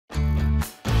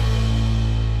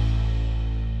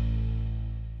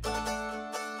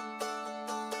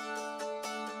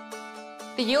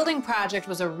The Yeilding project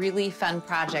was a really fun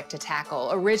project to tackle.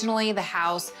 Originally, the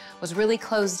house was really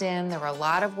closed in, there were a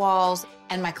lot of walls,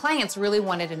 and my clients really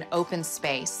wanted an open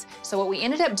space. So what we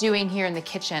ended up doing here in the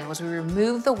kitchen was we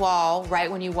removed the wall right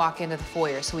when you walk into the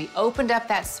foyer. So we opened up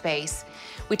that space.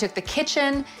 We took the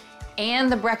kitchen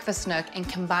and the breakfast nook and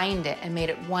combined it and made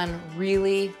it one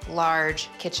really large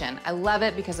kitchen. I love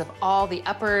it because of all the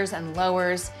uppers and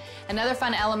lowers. Another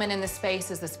fun element in this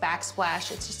space is this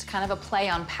backsplash. It's just kind of a play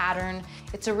on pattern.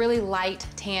 It's a really light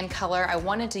tan color. I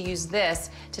wanted to use this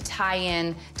to tie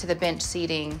in to the bench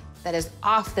seating that is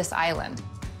off this island.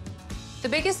 The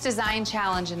biggest design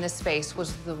challenge in this space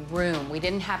was the room. We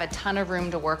didn't have a ton of room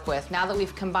to work with. Now that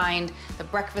we've combined the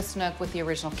breakfast nook with the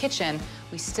original kitchen,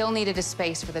 we still needed a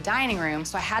space for the dining room,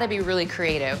 so I had to be really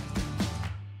creative.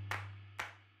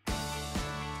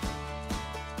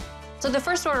 So the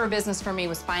first order of business for me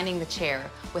was finding the chair.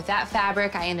 With that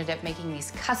fabric, I ended up making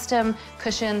these custom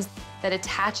cushions that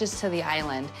attaches to the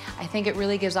island. I think it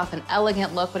really gives off an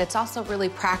elegant look, but it's also really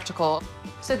practical.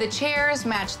 So the chairs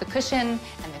match the cushion,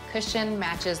 and the cushion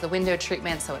matches the window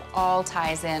treatment, so it all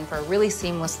ties in for a really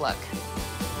seamless look.